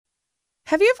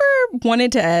Have you ever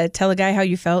wanted to tell a guy how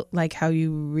you felt, like how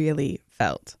you really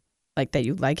felt? Like that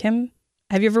you like him?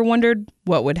 Have you ever wondered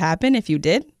what would happen if you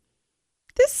did?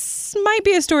 This might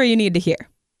be a story you need to hear.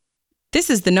 This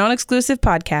is the Non-Exclusive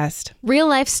Podcast. Real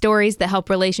life stories that help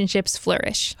relationships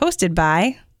flourish. Hosted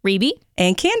by Rebe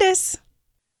and Candace.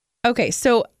 Okay,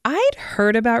 so I'd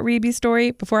heard about Rebe's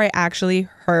story before I actually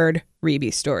heard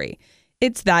Rebe's story.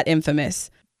 It's that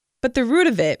infamous. But the root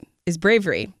of it is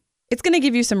bravery. It's going to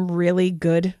give you some really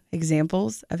good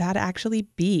examples of how to actually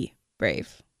be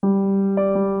brave.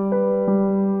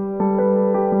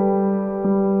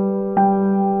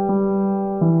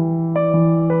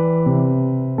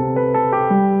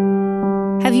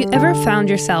 Have you ever found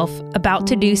yourself about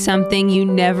to do something you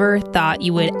never thought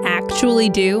you would actually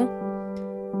do?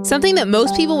 Something that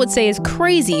most people would say is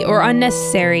crazy or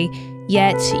unnecessary,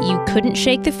 yet you couldn't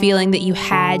shake the feeling that you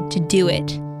had to do it.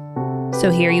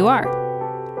 So here you are,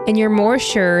 and you're more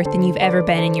sure than you've ever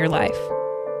been in your life.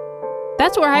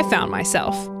 That's where I found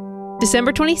myself,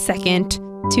 December 22nd,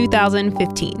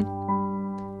 2015.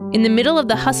 In the middle of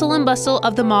the hustle and bustle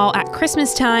of the mall at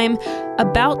Christmas time,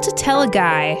 about to tell a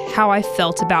guy how I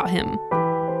felt about him,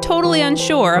 totally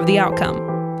unsure of the outcome.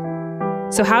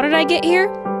 So how did I get here?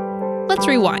 Let's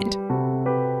rewind.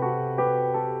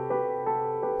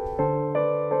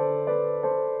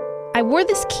 I wore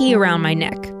this key around my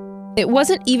neck. It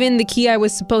wasn't even the key I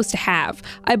was supposed to have.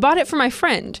 I bought it for my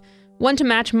friend, one to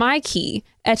match my key,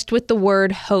 etched with the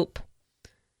word hope.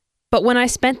 But when I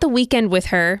spent the weekend with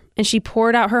her and she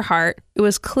poured out her heart, it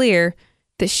was clear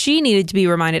that she needed to be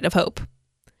reminded of hope.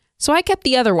 So I kept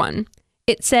the other one.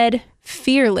 It said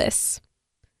fearless.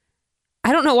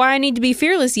 I don't know why I need to be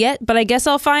fearless yet, but I guess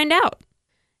I'll find out.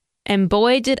 And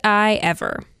boy, did I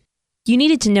ever. You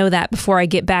needed to know that before I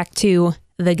get back to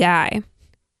the guy.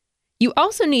 You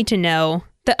also need to know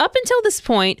that up until this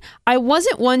point, I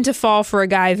wasn't one to fall for a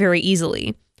guy very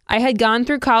easily. I had gone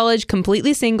through college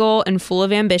completely single and full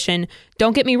of ambition.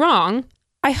 Don't get me wrong,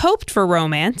 I hoped for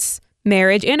romance,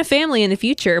 marriage, and a family in the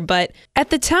future, but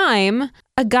at the time,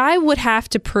 a guy would have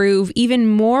to prove even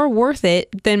more worth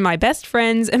it than my best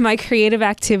friends and my creative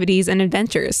activities and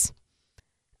adventures.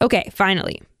 Okay,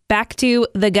 finally, back to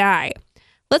the guy.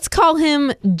 Let's call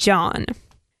him John.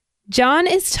 John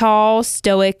is tall,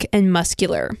 stoic, and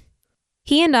muscular.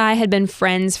 He and I had been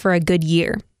friends for a good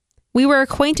year. We were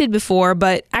acquainted before,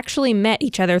 but actually met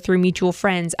each other through mutual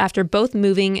friends after both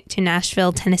moving to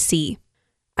Nashville, Tennessee.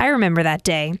 I remember that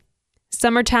day.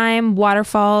 Summertime,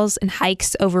 waterfalls, and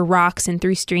hikes over rocks and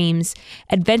through streams.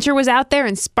 Adventure was out there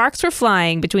and sparks were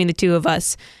flying between the two of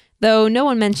us, though no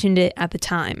one mentioned it at the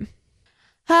time.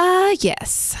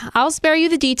 Yes. I'll spare you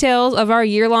the details of our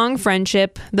year-long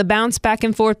friendship, the bounce back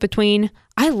and forth between,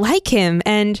 I like him,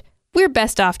 and we're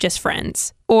best off just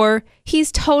friends. Or, he's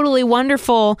totally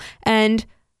wonderful, and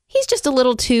he's just a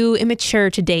little too immature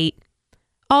to date.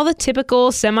 All the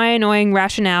typical semi-annoying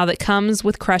rationale that comes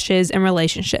with crushes and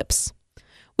relationships.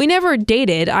 We never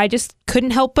dated, I just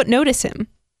couldn't help but notice him.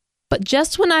 But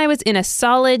just when I was in a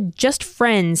solid, just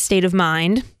friends state of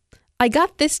mind, I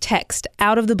got this text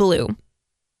out of the blue.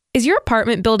 Is your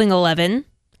apartment building 11?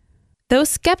 Though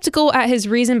skeptical at his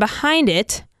reason behind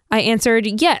it, I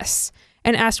answered yes,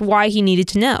 and asked why he needed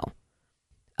to know.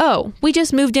 Oh, we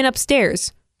just moved in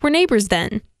upstairs. We're neighbors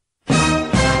then.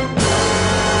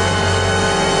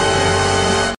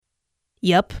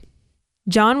 Yup.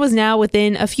 John was now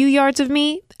within a few yards of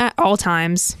me at all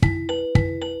times.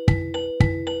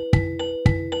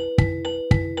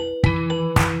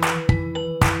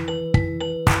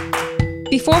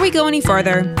 Before we go any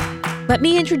farther, let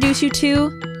me introduce you to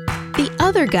the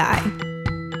other guy.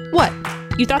 What?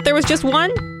 You thought there was just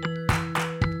one?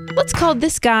 Let's call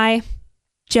this guy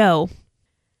Joe.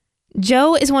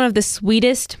 Joe is one of the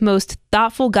sweetest, most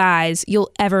thoughtful guys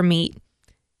you'll ever meet.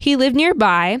 He lived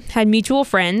nearby, had mutual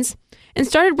friends, and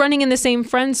started running in the same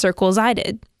friend circle as I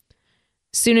did.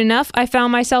 Soon enough, I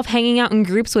found myself hanging out in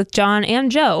groups with John and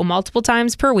Joe multiple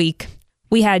times per week.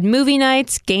 We had movie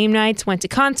nights, game nights, went to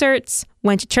concerts,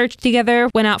 went to church together,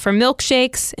 went out for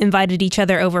milkshakes, invited each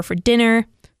other over for dinner,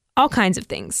 all kinds of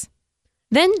things.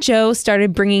 Then Joe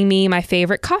started bringing me my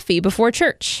favorite coffee before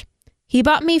church. He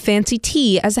bought me fancy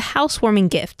tea as a housewarming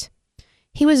gift.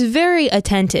 He was very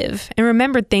attentive and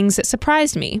remembered things that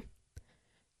surprised me.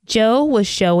 Joe was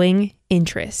showing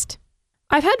interest.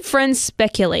 I've had friends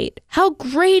speculate how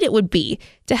great it would be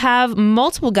to have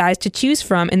multiple guys to choose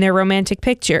from in their romantic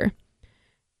picture.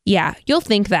 Yeah, you'll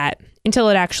think that until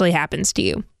it actually happens to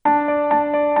you.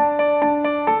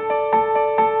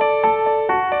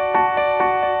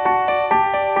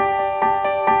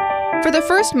 For the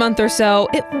first month or so,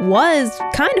 it was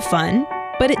kind of fun,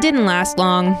 but it didn't last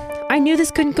long. I knew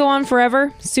this couldn't go on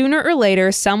forever. Sooner or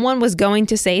later, someone was going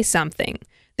to say something.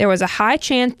 There was a high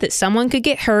chance that someone could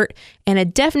get hurt and a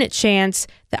definite chance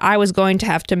that I was going to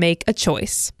have to make a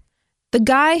choice. The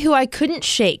guy who I couldn't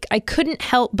shake, I couldn't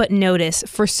help but notice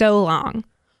for so long.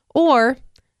 Or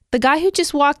the guy who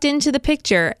just walked into the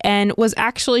picture and was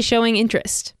actually showing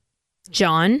interest.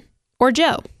 John or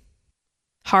Joe?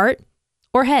 Heart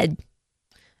or head?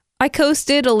 I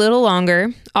coasted a little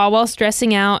longer, all while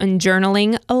stressing out and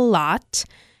journaling a lot,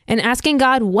 and asking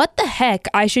God what the heck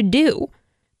I should do.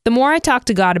 The more I talked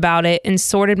to God about it and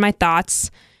sorted my thoughts,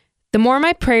 the more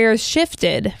my prayers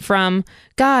shifted from,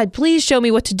 God, please show me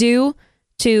what to do,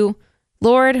 to,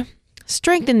 Lord,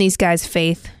 strengthen these guys'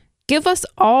 faith. Give us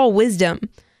all wisdom.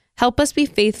 Help us be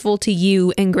faithful to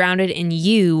you and grounded in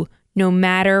you no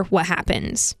matter what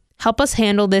happens. Help us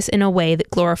handle this in a way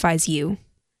that glorifies you.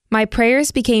 My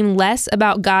prayers became less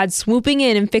about God swooping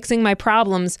in and fixing my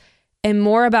problems and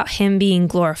more about him being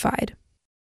glorified.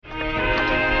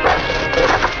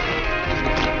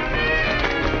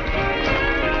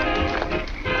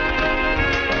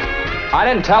 I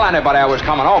didn't tell anybody I was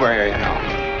coming over here, you know.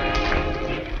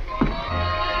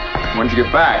 When'd you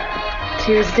get back?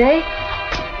 Tuesday.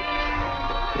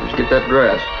 Let's get that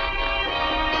dress.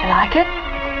 Do you like it?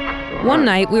 One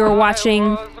night we were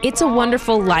watching It's a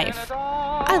Wonderful Life.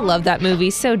 I love that movie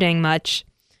so dang much.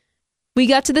 We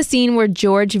got to the scene where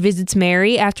George visits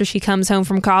Mary after she comes home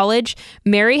from college.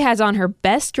 Mary has on her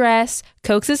best dress,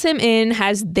 coaxes him in,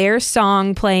 has their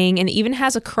song playing, and even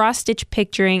has a cross-stitch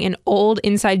picturing an old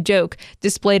inside joke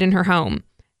displayed in her home.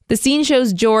 The scene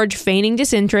shows George feigning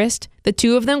disinterest, the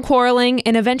two of them quarreling,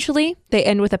 and eventually they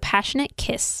end with a passionate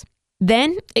kiss.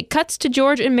 Then it cuts to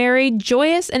George and Mary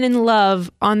joyous and in love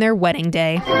on their wedding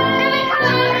day.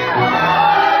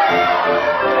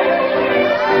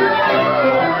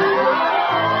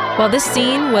 While this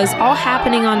scene was all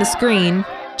happening on the screen,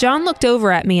 John looked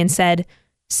over at me and said,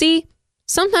 "See,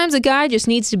 sometimes a guy just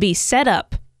needs to be set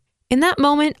up." In that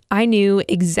moment, I knew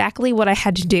exactly what I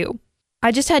had to do.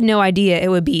 I just had no idea it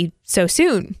would be so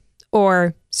soon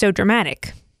or so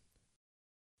dramatic.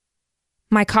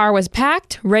 My car was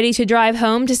packed, ready to drive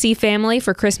home to see family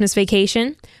for Christmas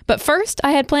vacation. But first,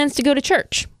 I had plans to go to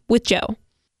church with Joe.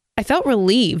 I felt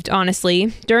relieved,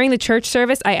 honestly. During the church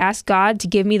service, I asked God to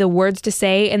give me the words to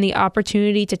say and the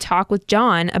opportunity to talk with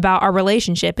John about our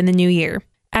relationship in the new year.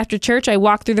 After church, I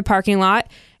walked through the parking lot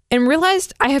and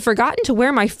realized I had forgotten to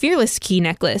wear my Fearless key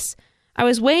necklace. I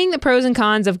was weighing the pros and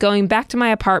cons of going back to my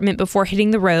apartment before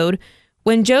hitting the road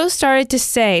when Joe started to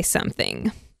say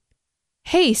something.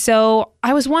 "Hey, so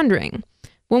I was wondering,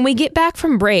 when we get back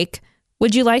from break,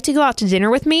 would you like to go out to dinner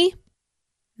with me?"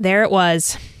 There it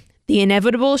was. The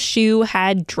inevitable shoe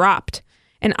had dropped,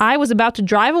 and I was about to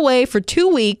drive away for 2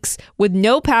 weeks with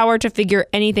no power to figure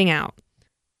anything out.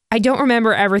 I don't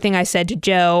remember everything I said to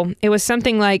Joe. It was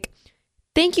something like,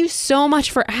 "Thank you so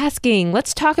much for asking.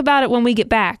 Let's talk about it when we get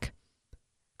back."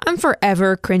 I'm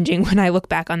forever cringing when I look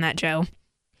back on that, Joe.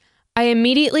 I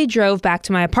immediately drove back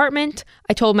to my apartment.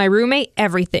 I told my roommate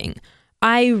everything.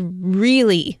 I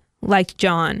really liked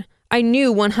John. I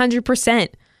knew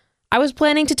 100%. I was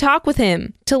planning to talk with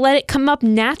him, to let it come up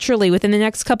naturally within the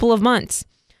next couple of months.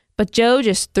 But Joe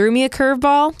just threw me a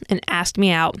curveball and asked me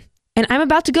out. And I'm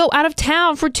about to go out of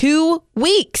town for 2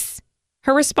 weeks.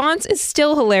 Her response is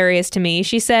still hilarious to me.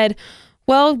 She said,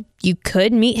 "Well, you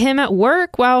could meet him at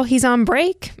work while he's on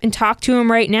break and talk to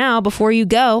him right now before you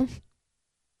go."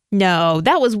 No,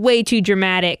 that was way too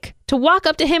dramatic. To walk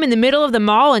up to him in the middle of the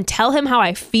mall and tell him how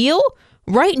I feel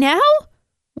right now?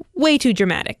 Way too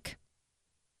dramatic.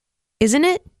 Isn't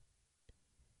it?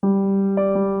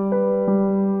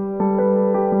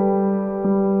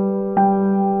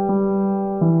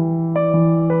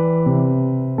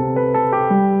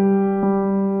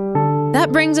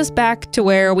 That brings us back to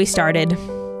where we started.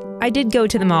 I did go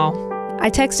to the mall.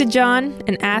 I texted John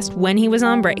and asked when he was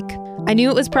on break. I knew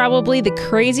it was probably the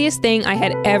craziest thing I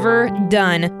had ever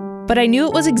done, but I knew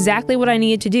it was exactly what I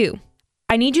needed to do.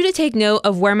 I need you to take note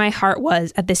of where my heart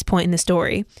was at this point in the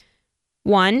story.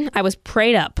 1, I was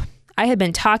prayed up. I had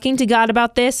been talking to God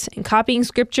about this and copying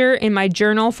scripture in my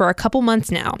journal for a couple months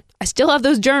now. I still have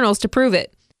those journals to prove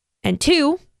it. And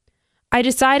 2, I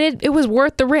decided it was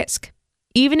worth the risk.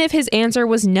 Even if his answer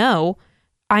was no,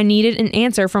 I needed an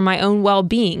answer for my own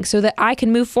well-being so that I could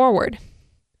move forward.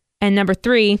 And number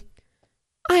 3,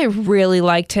 I really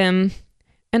liked him.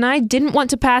 And I didn't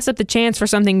want to pass up the chance for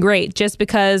something great just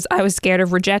because I was scared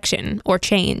of rejection or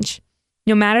change.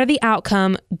 No matter the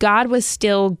outcome, God was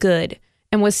still good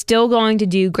and was still going to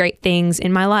do great things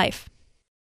in my life.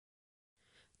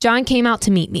 John came out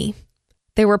to meet me.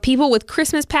 There were people with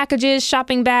Christmas packages,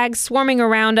 shopping bags swarming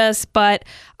around us, but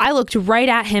I looked right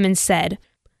at him and said,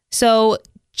 "So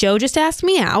Joe just asked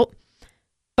me out,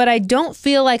 but I don't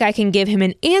feel like I can give him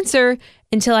an answer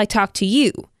until I talk to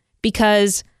you,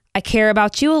 because I care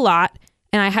about you a lot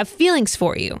and I have feelings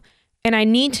for you. And I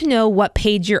need to know what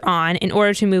page you're on in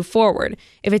order to move forward.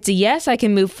 If it's a yes, I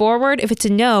can move forward. If it's a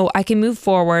no, I can move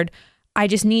forward. I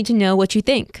just need to know what you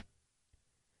think."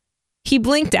 He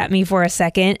blinked at me for a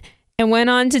second and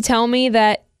went on to tell me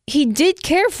that he did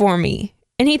care for me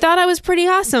and he thought I was pretty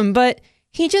awesome, but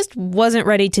he just wasn't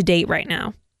ready to date right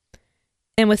now.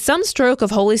 And with some stroke of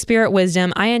Holy Spirit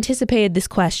wisdom, I anticipated this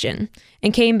question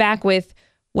and came back with,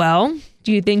 "Well,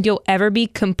 do you think you'll ever be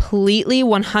completely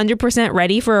 100%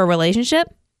 ready for a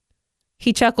relationship?"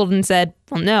 He chuckled and said,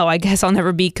 "Well, no, I guess I'll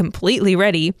never be completely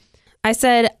ready." I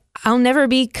said, "I'll never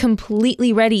be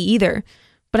completely ready either,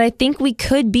 but I think we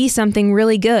could be something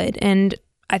really good, and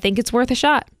I think it's worth a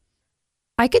shot."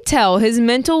 I could tell his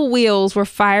mental wheels were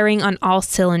firing on all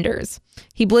cylinders.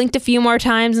 He blinked a few more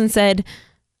times and said,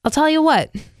 "I'll tell you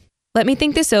what, let me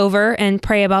think this over and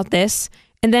pray about this,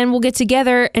 and then we'll get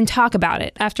together and talk about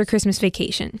it after Christmas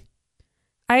vacation."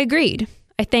 I agreed.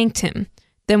 I thanked him,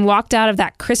 then walked out of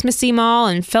that Christmassy mall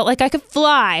and felt like I could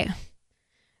fly.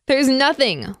 There's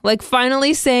nothing like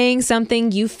finally saying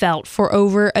something you felt for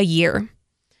over a year.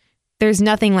 There's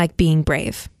nothing like being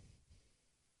brave.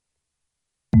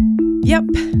 Yep,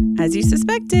 as you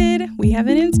suspected, we have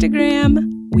an Instagram.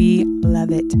 We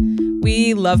love it.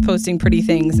 We love posting pretty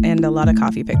things and a lot of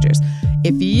coffee pictures.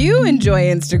 If you enjoy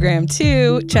Instagram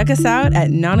too, check us out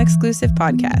at Non-Exclusive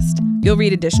Podcast. You'll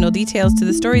read additional details to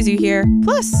the stories you hear.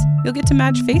 Plus, you'll get to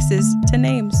match faces to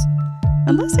names.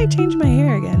 Unless I change my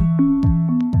hair again.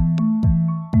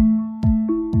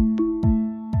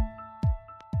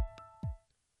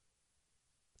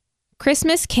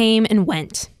 Christmas came and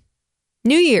went.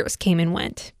 New Year's came and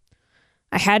went.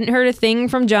 I hadn't heard a thing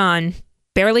from John,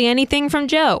 barely anything from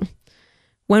Joe.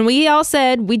 When we all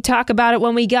said we'd talk about it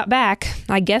when we got back,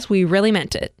 I guess we really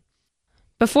meant it.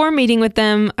 Before meeting with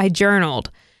them, I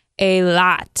journaled a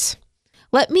lot.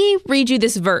 Let me read you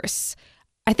this verse.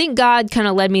 I think God kind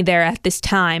of led me there at this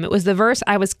time. It was the verse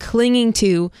I was clinging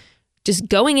to, just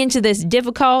going into this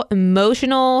difficult,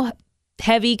 emotional,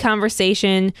 heavy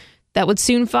conversation that would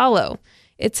soon follow.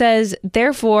 It says,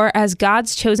 "Therefore, as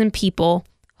God's chosen people,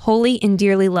 holy and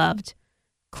dearly loved,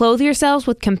 clothe yourselves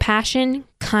with compassion,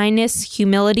 kindness,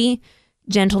 humility,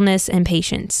 gentleness, and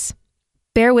patience.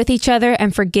 Bear with each other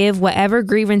and forgive whatever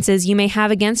grievances you may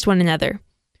have against one another.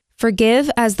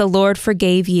 Forgive as the Lord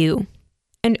forgave you.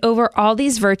 And over all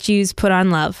these virtues put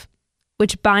on love,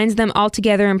 which binds them all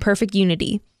together in perfect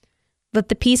unity. Let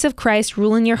the peace of Christ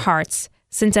rule in your hearts,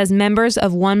 since as members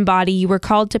of one body you were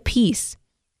called to peace,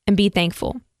 and be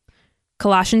thankful."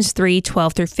 Colossians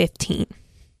 3:12-15.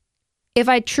 If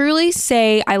I truly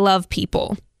say I love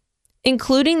people,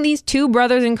 including these two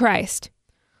brothers in Christ,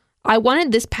 I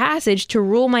wanted this passage to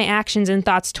rule my actions and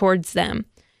thoughts towards them,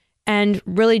 and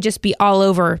really just be all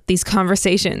over these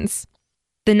conversations.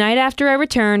 The night after I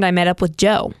returned, I met up with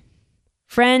Joe.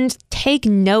 Friend, take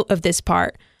note of this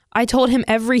part. I told him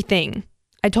everything.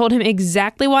 I told him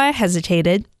exactly why I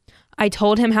hesitated. I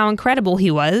told him how incredible he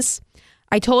was.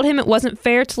 I told him it wasn't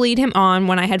fair to lead him on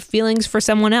when I had feelings for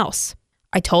someone else.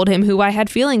 I told him who I had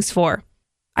feelings for.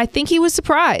 I think he was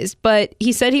surprised, but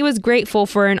he said he was grateful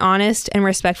for an honest and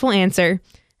respectful answer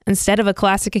instead of a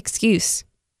classic excuse.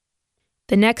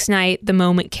 The next night, the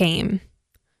moment came.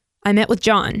 I met with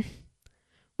John.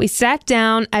 We sat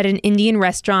down at an Indian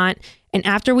restaurant, and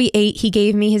after we ate, he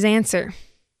gave me his answer.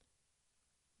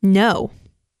 No.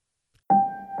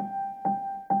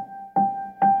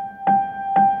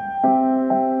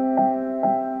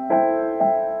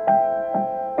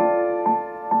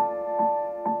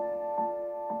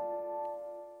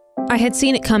 I had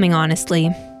seen it coming, honestly,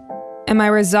 and my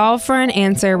resolve for an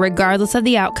answer regardless of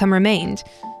the outcome remained,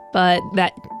 but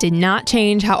that did not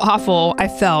change how awful I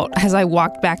felt as I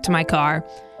walked back to my car.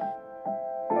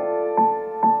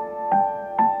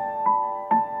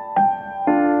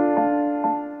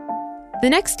 The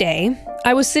next day,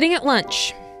 I was sitting at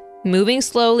lunch, moving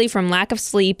slowly from lack of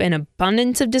sleep and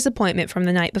abundance of disappointment from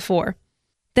the night before.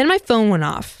 Then my phone went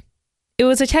off. It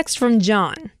was a text from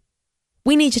John.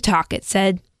 "We need to talk," it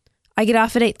said. I get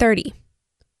off at 8:30.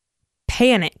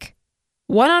 Panic.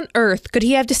 What on earth could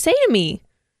he have to say to me?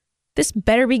 This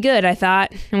better be good, I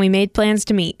thought, and we made plans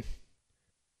to meet.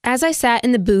 As I sat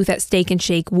in the booth at Steak and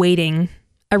Shake waiting,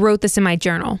 I wrote this in my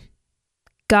journal.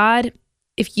 God,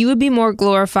 if you would be more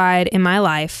glorified in my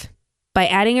life by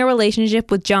adding a relationship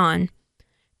with John,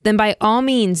 then by all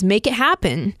means make it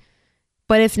happen.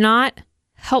 But if not,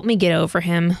 help me get over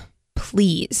him,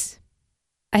 please.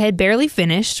 I had barely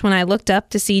finished when I looked up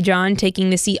to see John taking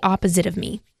the seat opposite of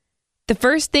me. The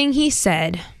first thing he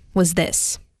said was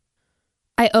this: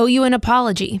 I owe you an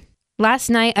apology. Last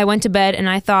night I went to bed and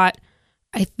I thought,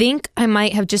 I think I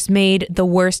might have just made the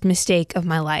worst mistake of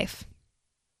my life.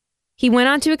 He went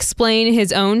on to explain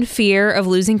his own fear of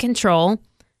losing control,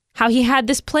 how he had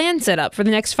this plan set up for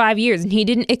the next 5 years and he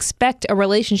didn't expect a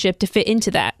relationship to fit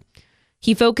into that.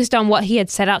 He focused on what he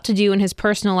had set out to do in his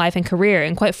personal life and career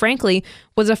and quite frankly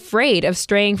was afraid of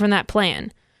straying from that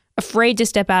plan, afraid to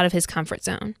step out of his comfort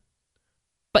zone.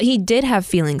 But he did have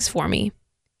feelings for me.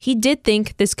 He did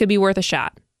think this could be worth a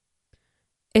shot.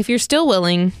 If you're still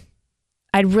willing,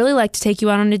 I'd really like to take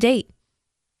you out on a date.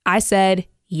 I said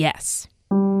yes.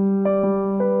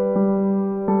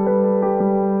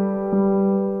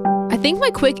 I think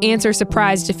my quick answer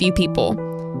surprised a few people.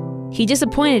 He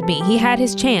disappointed me. He had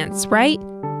his chance, right?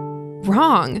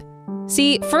 Wrong.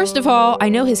 See, first of all, I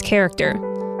know his character.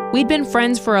 We'd been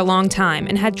friends for a long time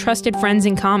and had trusted friends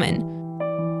in common.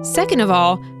 Second of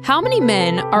all, how many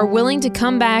men are willing to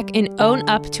come back and own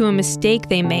up to a mistake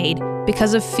they made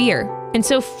because of fear and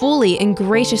so fully and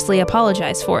graciously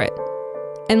apologize for it?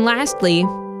 And lastly,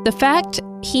 the fact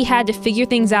he had to figure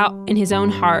things out in his own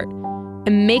heart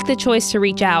and make the choice to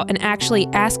reach out and actually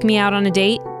ask me out on a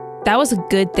date, that was a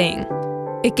good thing.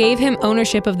 It gave him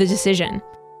ownership of the decision.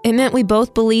 It meant we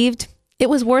both believed it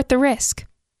was worth the risk.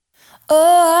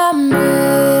 Oh, I'm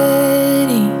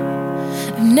ready.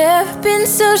 I've never been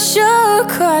so sure,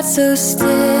 quite so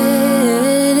steady.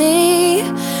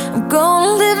 I'm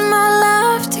gonna live my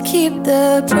life to keep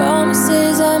the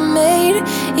promises I made.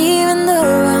 Even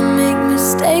though I make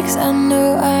mistakes, I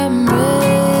know I'm ready.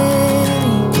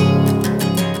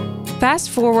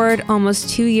 Fast forward almost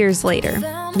 2 years later,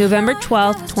 November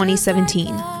 12th,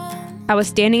 2017. I was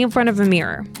standing in front of a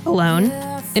mirror, alone,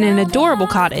 in an adorable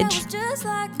cottage.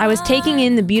 I was taking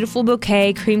in the beautiful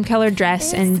bouquet, cream-colored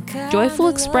dress, and joyful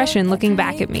expression looking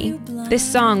back at me. This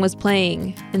song was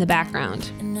playing in the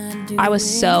background. I was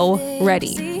so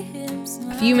ready.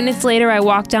 A few minutes later, I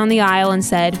walked down the aisle and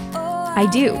said, I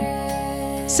do.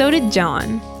 So did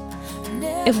John.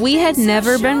 If we had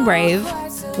never been brave,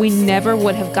 we never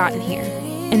would have gotten here.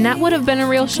 And that would have been a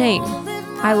real shame.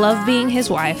 I love being his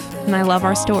wife, and I love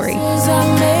our story.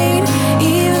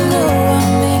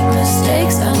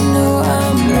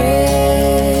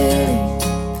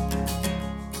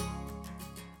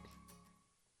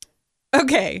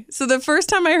 Okay, so the first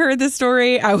time I heard this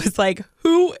story, I was like,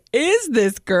 who is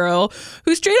this girl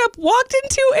who straight up walked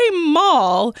into a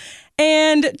mall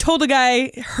and told a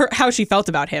guy how she felt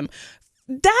about him?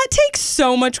 That takes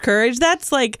so much courage.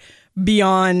 That's like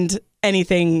beyond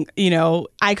anything,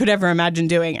 I could ever imagine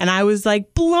doing. And I was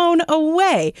like blown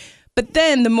away. But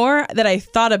then the more that I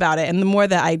thought about it and the more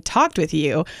that I talked with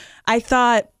you, I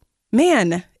thought,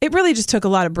 man, it really just took a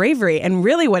lot of bravery. And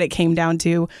really what it came down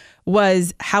to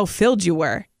was how filled you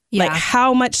were. Yeah. Like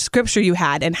how much scripture you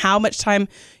had and how much time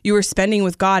you were spending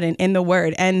with God and in the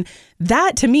word. And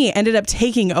that to me ended up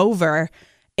taking over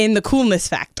in the coolness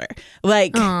factor.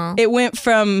 Like It went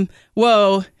from,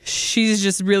 whoa, she's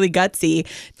just really gutsy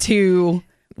to,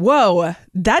 whoa,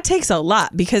 that takes a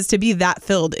lot, because to be that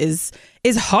filled is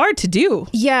hard to do.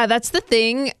 Yeah, that's the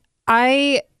thing.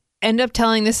 I end up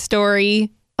telling this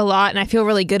story a lot and I feel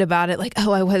really good about it. Like,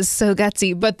 oh, I was so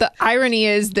gutsy. But the irony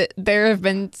is that there have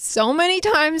been so many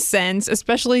times since,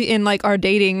 especially in like our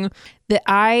dating, that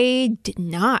I did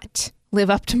not live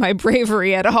up to my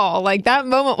bravery at all. Like that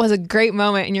moment was a great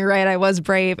moment. And you're right, I was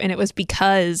brave. And it was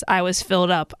because I was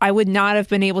filled up. I would not have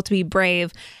been able to be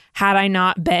brave had I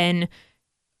not been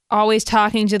always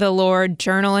talking to the Lord,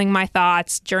 journaling my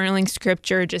thoughts, journaling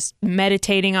scripture, just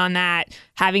meditating on that,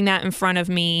 having that in front of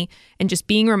me, and just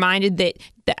being reminded that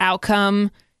the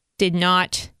outcome did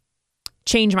not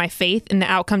change my faith and the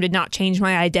outcome did not change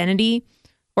my identity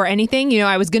or anything.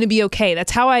 I was going to be okay.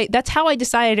 That's how I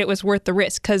decided it was worth the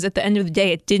risk, because at the end of the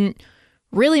day, it didn't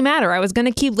really matter. I was going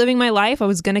to keep living my life. I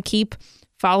was going to keep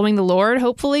following the Lord,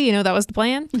 hopefully. That was the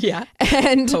plan. Yeah.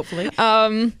 And hopefully.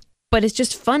 But it's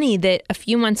just funny that a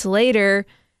few months later,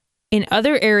 in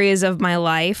other areas of my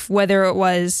life, whether it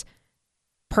was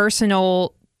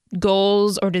personal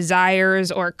goals or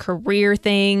desires or career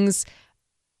things,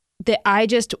 that I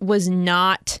just was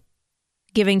not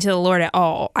giving to the Lord at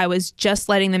all. I was just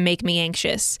letting them make me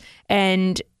anxious.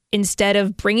 And instead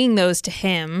of bringing those to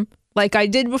Him, like I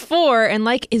did before, and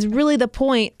like is really the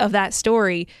point of that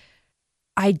story,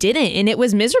 I didn't. And it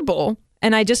was miserable.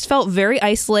 And I just felt very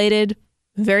isolated,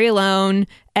 very alone,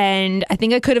 and I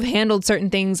think I could have handled certain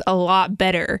things a lot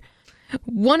better.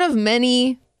 One of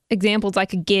many examples I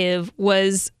could give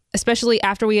was especially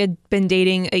after we had been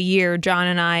dating a year, John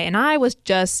and I was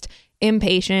just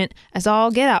impatient as all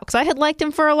get out because I had liked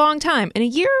him for a long time, and a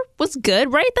year was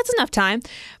good, right? That's enough time.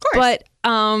 Of course.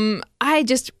 But I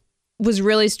just was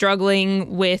really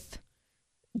struggling with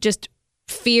just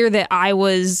fear that I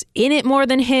was in it more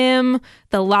than him,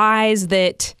 the lies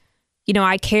that, you know,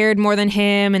 I cared more than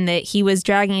him, and that he was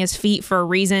dragging his feet for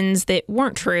reasons that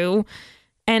weren't true.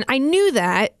 And I knew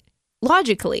that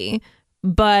logically,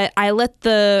 but I let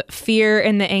the fear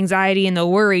and the anxiety and the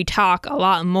worry talk a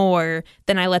lot more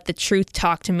than I let the truth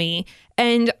talk to me.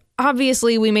 And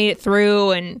obviously we made it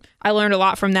through, and I learned a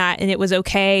lot from that, and it was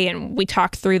okay. And we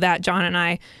talked through that, John and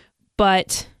I.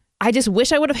 But I just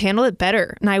wish I would have handled it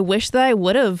better. And I wish that I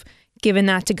would have given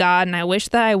that to God. And I wish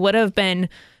that I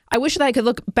wish that I could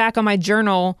look back on my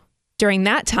journal during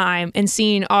that time and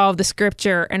seen all of the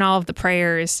scripture and all of the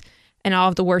prayers and all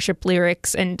of the worship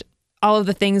lyrics and all of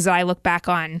the things that I look back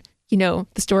on, you know,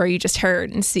 the story you just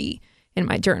heard, and see in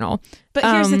my journal. But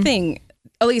here's the thing,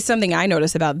 at least something I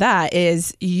notice about that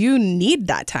is you need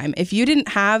that time. If you didn't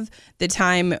have the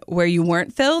time where you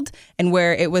weren't filled and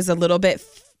where it was a little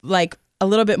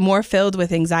bit more filled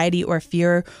with anxiety or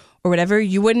fear or whatever,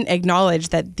 you wouldn't acknowledge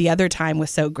that the other time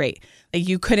was so great. Like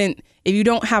you couldn't, if you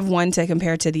don't have one to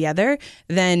compare to the other,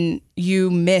 then you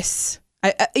miss.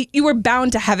 You were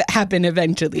bound to have it happen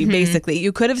eventually, basically.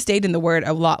 You could have stayed in the Word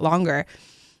a lot longer.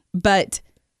 But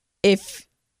if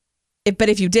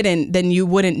you didn't, then you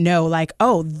wouldn't know, like,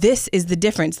 oh, this is the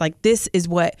difference. Like, this is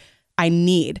what I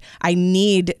need. I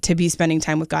need to be spending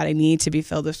time with God. I need to be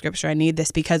filled with scripture. I need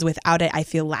this because without it, I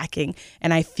feel lacking.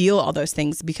 And I feel all those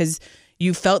things because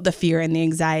you felt the fear and the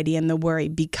anxiety and the worry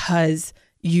because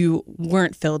you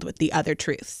weren't filled with the other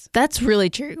truths. That's really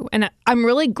true. And I'm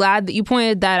really glad that you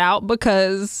pointed that out,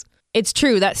 because it's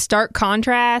true. That stark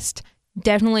contrast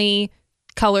definitely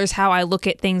colors how I look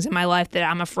at things in my life that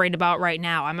I'm afraid about right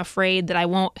now. I'm afraid that I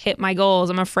won't hit my goals.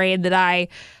 I'm afraid that I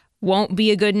won't be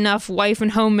a good enough wife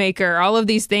and homemaker. All of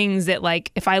these things that,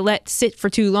 like, if I let sit for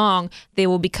too long, they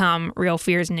will become real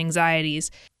fears and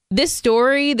anxieties. This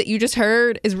story that you just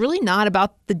heard is really not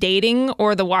about the dating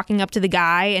or the walking up to the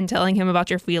guy and telling him about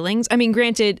your feelings. I mean,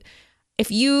 granted,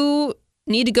 if you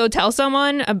need to go tell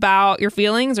someone about your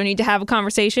feelings or need to have a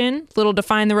conversation, little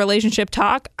define the relationship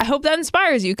talk, I hope that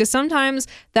inspires you, because sometimes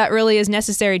that really is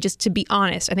necessary, just to be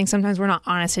honest. I think sometimes we're not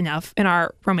honest enough in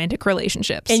our romantic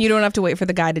relationships. And you don't have to wait for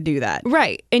the guy to do that.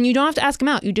 Right. And you don't have to ask him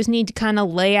out. You just need to kind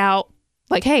of lay out,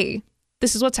 like, hey,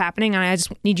 this is what's happening, and I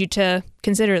just need you to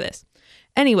consider this.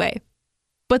 Anyway,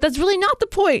 but that's really not the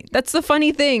point. That's the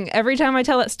funny thing. Every time I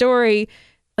tell that story,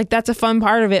 like, that's a fun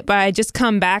part of it. But I just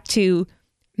come back to,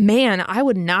 man, I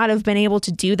would not have been able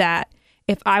to do that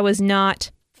if I was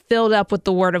not filled up with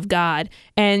the Word of God.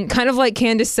 And kind of like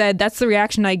Candace said, that's the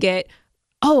reaction I get.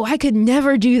 Oh, I could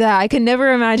never do that. I could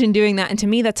never imagine doing that. And to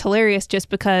me, that's hilarious, just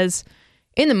because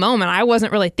in the moment, I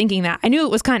wasn't really thinking that. I knew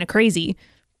it was kind of crazy,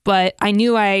 but I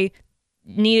knew I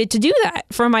needed to do that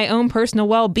for my own personal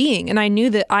well-being. And I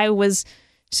knew that I was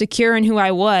secure in who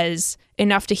I was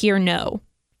enough to hear no.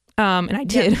 And I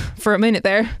did for a minute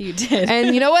there. You did.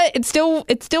 And you know what? It still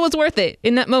was worth it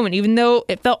in that moment. Even though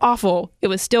it felt awful, it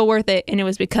was still worth it. And it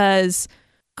was because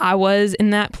I was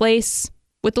in that place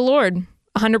with the Lord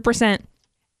 100%.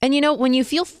 And you know, when you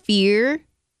feel fear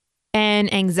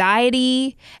and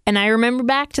anxiety, and I remember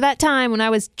back to that time when I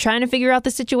was trying to figure out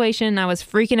the situation, I was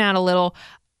freaking out a little.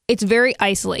 It's very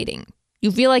isolating.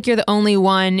 You feel like you're the only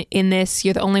one in this.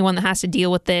 You're the only one that has to deal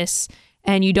with this,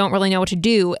 and you don't really know what to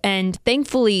do. And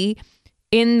thankfully,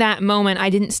 in that moment, I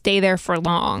didn't stay there for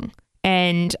long,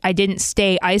 and I didn't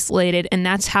stay isolated, and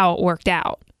that's how it worked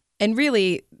out. And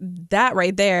really, that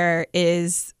right there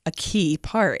is a key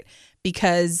part,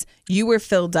 because you were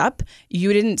filled up.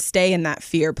 You didn't stay in that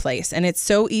fear place. And it's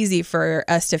so easy for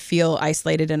us to feel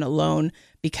isolated and alone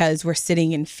because we're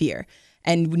sitting in fear.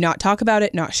 And not talk about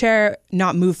it, not share,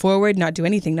 not move forward, not do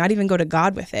anything, not even go to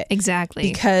God with it. Exactly.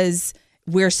 Because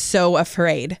we're so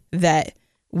afraid that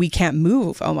we can't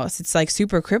move almost. It's like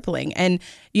super crippling. And,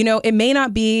 you know, it may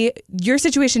not be, your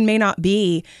situation may not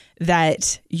be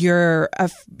that you're,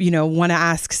 want to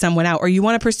ask someone out, or you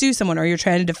want to pursue someone, or you're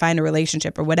trying to define a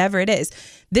relationship, or whatever it is.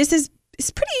 It's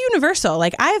pretty universal.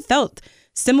 Like, I have felt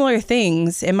similar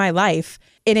things in my life.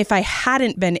 And if I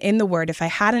hadn't been in the Word, if I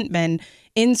hadn't been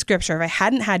in scripture, if I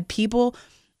hadn't had people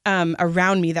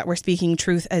around me that were speaking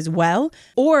truth as well,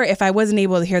 or if I wasn't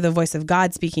able to hear the voice of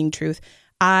God speaking truth,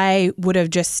 I would have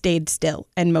just stayed still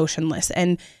and motionless.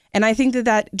 And I think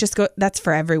that's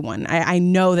for everyone. I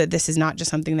know that this is not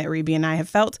just something that Reby and I have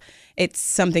felt. It's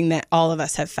something that all of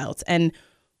us have felt. And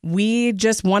we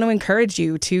just want to encourage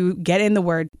you to get in the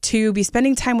Word, to be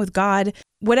spending time with God,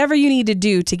 whatever you need to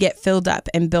do to get filled up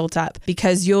and built up,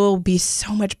 because you'll be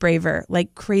so much braver,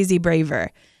 like crazy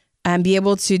braver, and be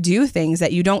able to do things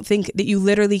that you don't think, that you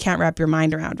literally can't wrap your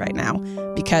mind around right now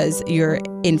because you're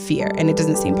in fear and it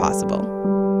doesn't seem possible.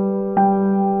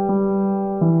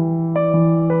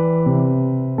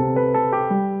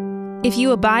 If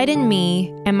you abide in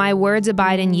me and my words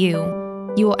abide in you,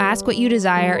 you will ask what you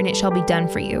desire and it shall be done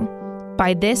for you.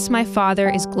 By this my Father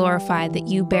is glorified, that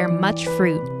you bear much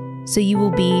fruit, so you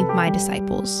will be my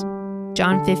disciples.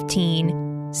 John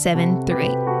 15, 7 through 8.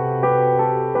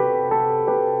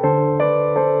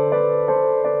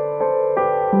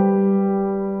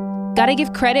 Gotta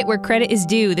give credit where credit is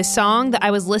due. The song that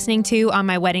I was listening to on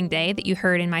my wedding day that you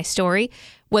heard in my story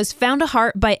was Found a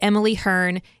Heart by Emily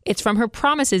Hearn. It's from her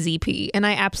Promises EP, and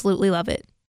I absolutely love it.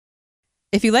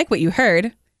 If you like what you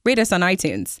heard, rate us on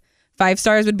iTunes. 5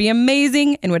 stars would be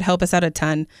amazing and would help us out a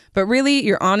ton. But really,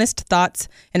 your honest thoughts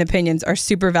and opinions are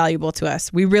super valuable to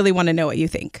us. We really want to know what you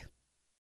think.